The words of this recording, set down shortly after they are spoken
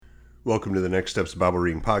Welcome to the Next Steps Bible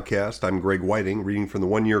Reading Podcast. I'm Greg Whiting, reading from the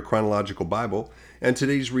One Year Chronological Bible, and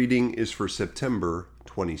today's reading is for September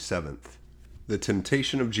 27th. The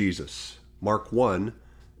Temptation of Jesus, Mark 1,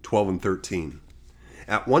 12 and 13.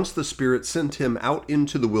 At once the Spirit sent him out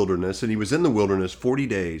into the wilderness, and he was in the wilderness 40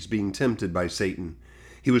 days, being tempted by Satan.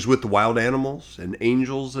 He was with the wild animals, and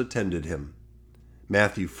angels attended him.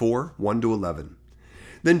 Matthew 4, 1 to 11.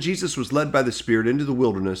 Then Jesus was led by the Spirit into the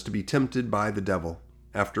wilderness to be tempted by the devil.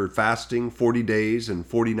 After fasting 40 days and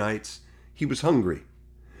 40 nights, he was hungry.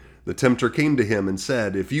 The tempter came to him and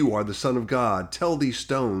said, "If you are the Son of God, tell these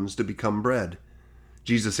stones to become bread."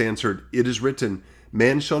 Jesus answered, "It is written,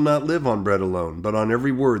 man shall not live on bread alone, but on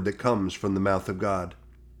every word that comes from the mouth of God."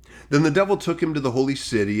 Then the devil took him to the holy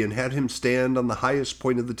city and had him stand on the highest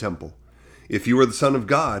point of the temple. "If you are the Son of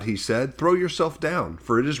God," he said, "throw yourself down,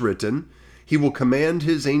 for it is written, He will command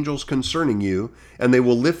His angels concerning you, and they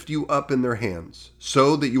will lift you up in their hands,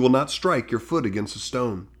 so that you will not strike your foot against a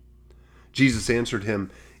stone." Jesus answered him,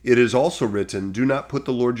 "It is also written, do not put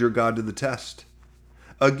the Lord your God to the test."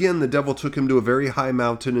 Again the devil took him to a very high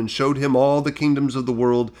mountain and showed him all the kingdoms of the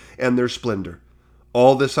world and their splendor.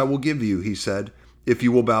 "All this I will give you," he said, "if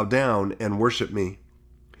you will bow down and worship me."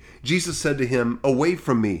 Jesus said to him, "Away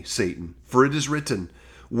from me, Satan, for it is written,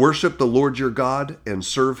 worship the Lord your God and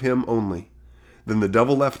serve Him only." Then the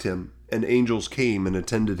devil left him, and angels came and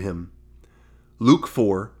attended him. Luke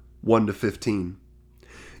 4, 1 to 15.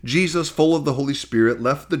 Jesus, full of the Holy Spirit,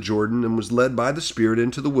 left the Jordan and was led by the Spirit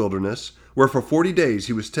into the wilderness, where for 40 days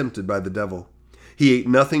he was tempted by the devil. He ate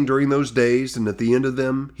nothing during those days, and at the end of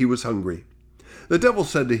them he was hungry. The devil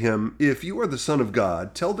said to him, "If you are the Son of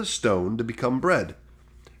God, tell this stone to become bread."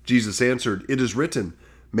 Jesus answered, "It is written,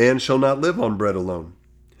 man shall not live on bread alone."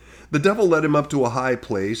 The devil led him up to a high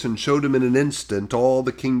place and showed him in an instant all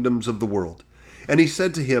the kingdoms of the world. And he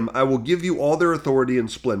said to him, "I will give you all their authority and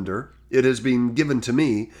splendor. It has been given to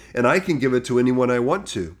me, and I can give it to anyone I want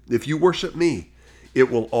to. If you worship me, it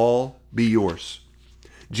will all be yours."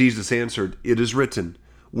 Jesus answered, "It is written,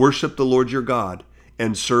 worship the Lord your God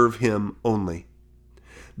and serve Him only."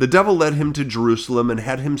 The devil led him to Jerusalem and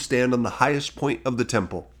had him stand on the highest point of the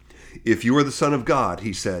temple. "If you are the Son of God,"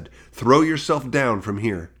 he said, "throw yourself down from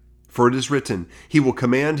here. For it is written, He will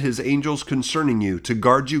command His angels concerning you to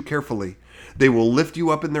guard you carefully. They will lift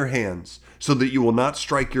you up in their hands, so that you will not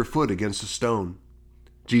strike your foot against a stone."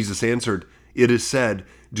 Jesus answered, "It is said,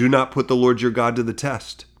 do not put the Lord your God to the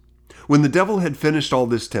test." When the devil had finished all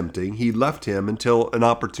this tempting, he left him until an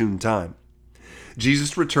opportune time.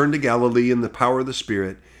 Jesus returned to Galilee in the power of the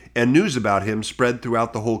Spirit, and news about Him spread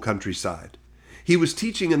throughout the whole countryside. He was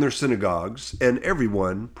teaching in their synagogues, and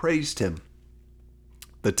everyone praised Him.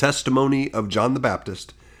 The testimony of John the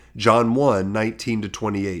Baptist, John 1, 19 to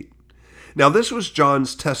 28. Now this was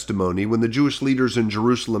John's testimony when the Jewish leaders in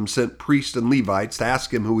Jerusalem sent priests and Levites to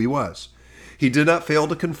ask him who he was. He did not fail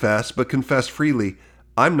to confess, but confessed freely,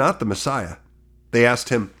 "I'm not the Messiah." They asked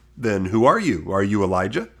him, "Then who are you? Are you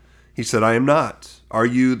Elijah?" He said, "I am not." "Are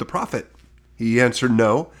you the prophet?" He answered,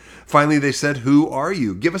 "No." Finally they said, "Who are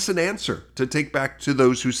you? Give us an answer to take back to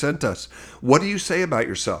those who sent us. What do you say about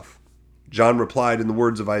yourself?" John replied in the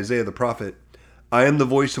words of Isaiah the prophet, "I am the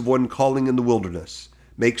voice of one calling in the wilderness,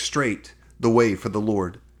 make straight the way for the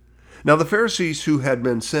Lord." Now the Pharisees who had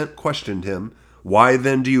been sent questioned him, "Why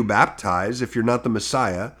then do you baptize if you're not the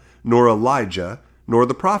Messiah, nor Elijah, nor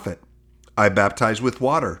the prophet?" "I baptize with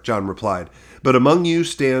water," John replied, "but among you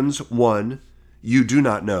stands one you do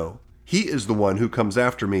not know. He is the one who comes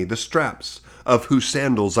after me, the straps of whose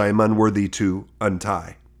sandals I am unworthy to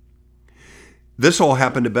untie." This all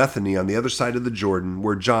happened to Bethany on the other side of the Jordan,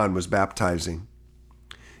 where John was baptizing.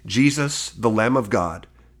 Jesus, the Lamb of God,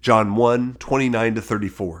 John 1, 29 to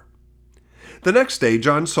 34. The next day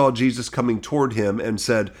John saw Jesus coming toward him and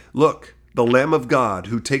said, "Look, the Lamb of God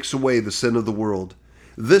who takes away the sin of the world.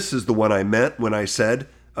 This is the one I meant when I said,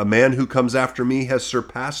 a man who comes after me has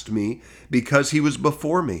surpassed me because he was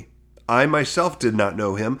before me. I myself did not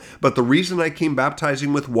know him, but the reason I came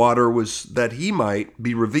baptizing with water was that he might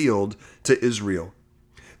be revealed to Israel."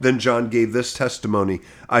 Then John gave this testimony,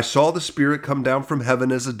 "I saw the Spirit come down from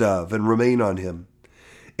heaven as a dove and remain on him.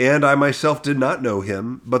 And I myself did not know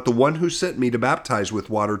him, but the one who sent me to baptize with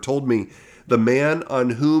water told me, the man on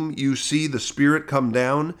whom you see the Spirit come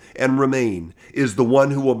down and remain is the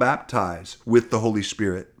one who will baptize with the Holy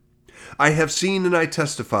Spirit. I have seen and I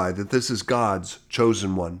testify that this is God's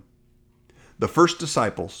chosen one." The first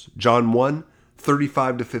disciples, John 1,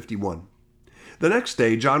 35 to 51. The next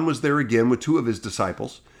day, John was there again with two of his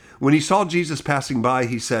disciples. When he saw Jesus passing by,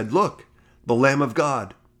 he said, "Look, the Lamb of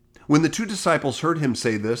God." When the two disciples heard him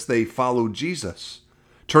say this, they followed Jesus.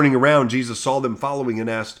 Turning around, Jesus saw them following and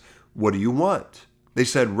asked, "What do you want?" They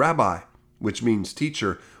said, "Rabbi," which means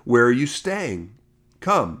teacher, "where are you staying?"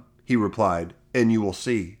 "Come," he replied, "and you will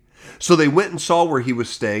see." So they went and saw where he was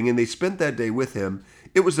staying, and they spent that day with him.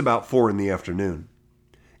 It was about 4 p.m.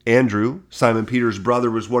 Andrew, Simon Peter's brother,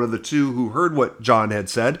 was one of the two who heard what John had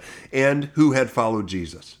said and who had followed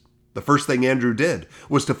Jesus. The first thing Andrew did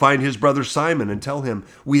was to find his brother Simon and tell him,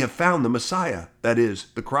 "We have found the Messiah," that is,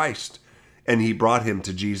 the Christ, and he brought him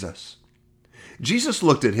to Jesus. Jesus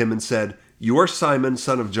looked at him and said, "You are Simon,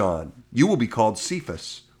 son of John. You will be called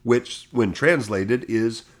Cephas," which, when translated,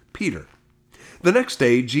 is Peter. The next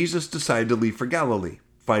day, Jesus decided to leave for Galilee.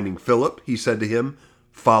 Finding Philip, he said to him,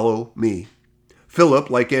 "Follow me." Philip,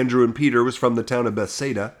 like Andrew and Peter, was from the town of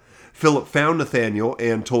Bethsaida. Philip found Nathanael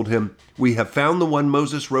and told him, "We have found the one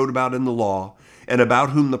Moses wrote about in the law, and about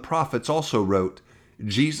whom the prophets also wrote,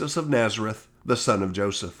 Jesus of Nazareth, the son of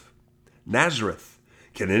Joseph." "Nazareth?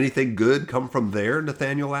 Can anything good come from there?"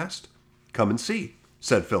 Nathanael asked. "Come and see,"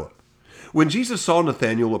 said Philip. When Jesus saw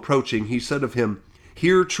Nathanael approaching, he said of him,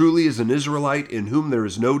 "Here truly is an Israelite in whom there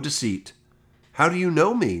is no deceit." "How do you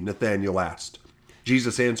know me?" Nathanael asked.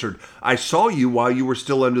 Jesus answered, "I saw you while you were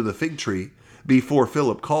still under the fig tree, before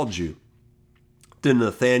Philip called you." Then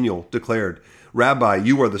Nathanael declared, "Rabbi,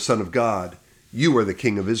 you are the Son of God. You are the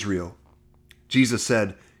King of Israel." Jesus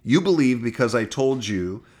said, "You believe because I told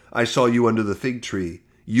you I saw you under the fig tree.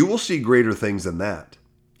 You will see greater things than that."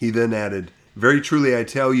 He then added, "Very truly I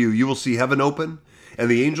tell you, you will see heaven open, and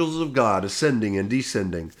the angels of God ascending and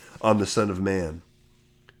descending on the Son of Man."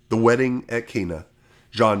 The wedding at Cana,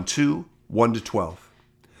 John 2, 1-12.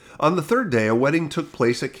 On the third day, a wedding took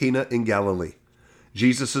place at Cana in Galilee.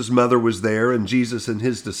 Jesus' mother was there, and Jesus and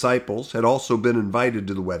his disciples had also been invited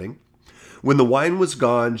to the wedding. When the wine was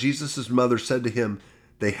gone, Jesus' mother said to him,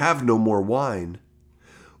 "They have no more wine."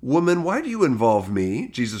 "Woman, why do you involve me?"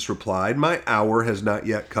 Jesus replied, "My hour has not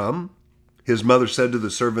yet come." His mother said to the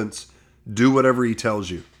servants, "Do whatever he tells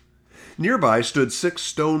you." Nearby stood 6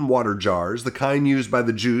 stone water jars, the kind used by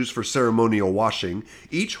the Jews for ceremonial washing,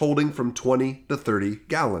 each holding from 20 to 30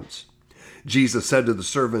 gallons. Jesus said to the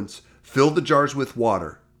servants, "Fill the jars with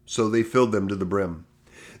water." So they filled them to the brim.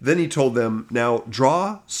 Then he told them, "Now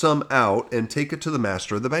draw some out and take it to the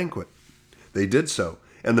master of the banquet." They did so,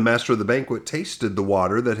 and the master of the banquet tasted the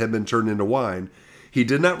water that had been turned into wine. He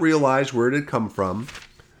did not realize where it had come from,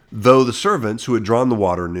 though the servants who had drawn the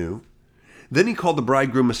water knew. Then he called the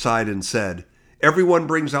bridegroom aside and said, "Everyone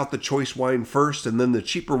brings out the choice wine first, and then the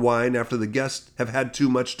cheaper wine after the guests have had too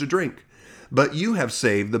much to drink. But you have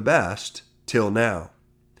saved the best till now."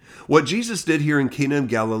 What Jesus did here in Cana of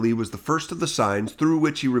Galilee was the first of the signs through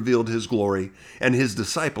which he revealed his glory, and his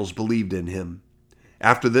disciples believed in him.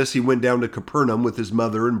 After this, he went down to Capernaum with his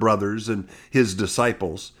mother and brothers and his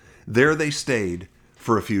disciples. There they stayed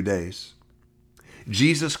for a few days.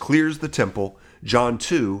 Jesus clears the temple, John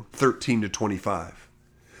 2, 13-25.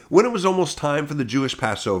 When it was almost time for the Jewish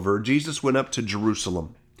Passover, Jesus went up to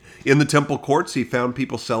Jerusalem. In the temple courts, he found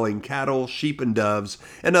people selling cattle, sheep, and doves,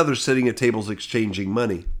 and others sitting at tables exchanging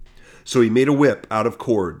money. So he made a whip out of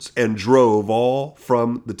cords and drove all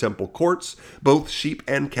from the temple courts, both sheep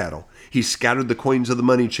and cattle. He scattered the coins of the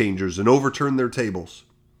money changers and overturned their tables.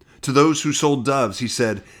 To those who sold doves, he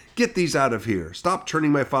said, "Get these out of here. Stop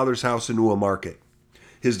turning my Father's house into a market."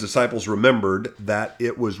 His disciples remembered that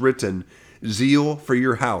it was written, "Zeal for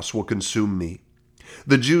your house will consume me."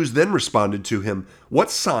 The Jews then responded to him,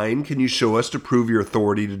 "What sign can you show us to prove your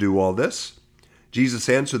authority to do all this?" Jesus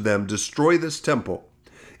answered them, "Destroy this temple,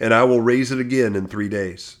 and I will raise it again in 3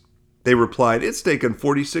 days." They replied, "It's taken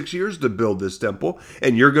 46 years to build this temple,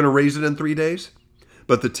 and you're going to raise it in 3 days?"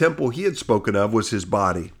 But the temple he had spoken of was his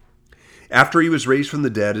body. After he was raised from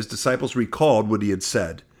the dead, his disciples recalled what he had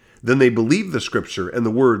said. Then they believed the scripture and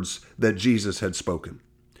the words that Jesus had spoken.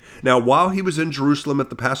 Now, while he was in Jerusalem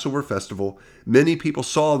at the Passover festival, many people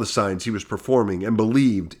saw the signs he was performing and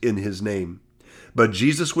believed in his name. But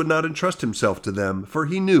Jesus would not entrust himself to them, for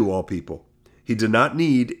he knew all people. He did not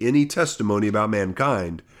need any testimony about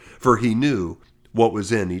mankind, for he knew what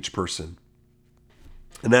was in each person.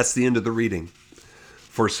 And that's the end of the reading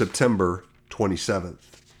for September 27th.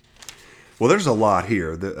 Well, there's a lot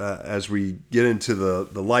here as we get into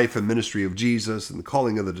the life and ministry of Jesus and the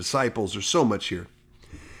calling of the disciples. There's so much here.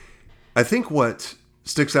 I think what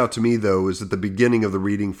sticks out to me, though, is at the beginning of the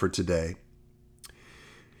reading for today,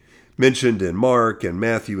 mentioned in Mark and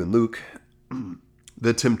Matthew and Luke,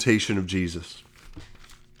 the temptation of Jesus.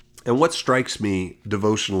 And what strikes me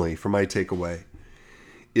devotionally for my takeaway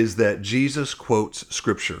is that Jesus quotes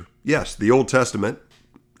Scripture. Yes, the Old Testament,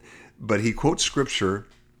 but he quotes Scripture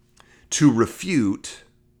to refute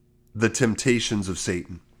the temptations of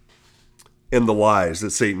Satan. and the lies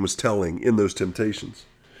that Satan was telling in those temptations.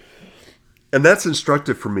 And that's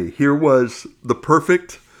instructive for me. Here was the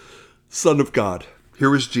perfect Son of God. Here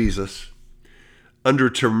was Jesus under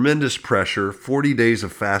tremendous pressure, 40 days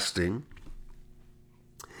of fasting.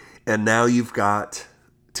 And now you've got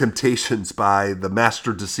temptations by the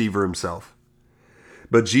master deceiver himself.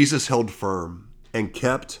 But Jesus held firm and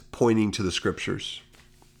kept pointing to the scriptures.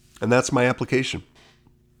 And that's my application.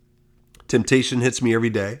 Temptation hits me every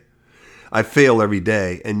day. I fail every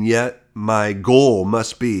day. And yet my goal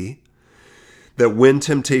must be that when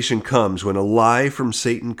temptation comes, when a lie from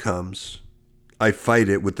Satan comes, I fight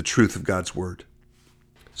it with the truth of God's word.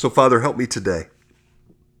 So Father, help me today.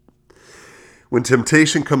 When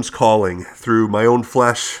temptation comes calling through my own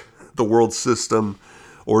flesh, the world system,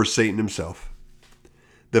 or Satan himself,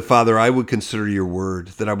 that, Father, I would consider your word,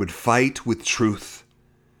 that I would fight with truth,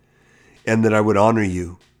 and that I would honor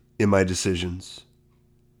you in my decisions.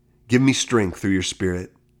 Give me strength through your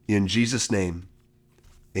Spirit. In Jesus' name,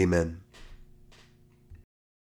 amen.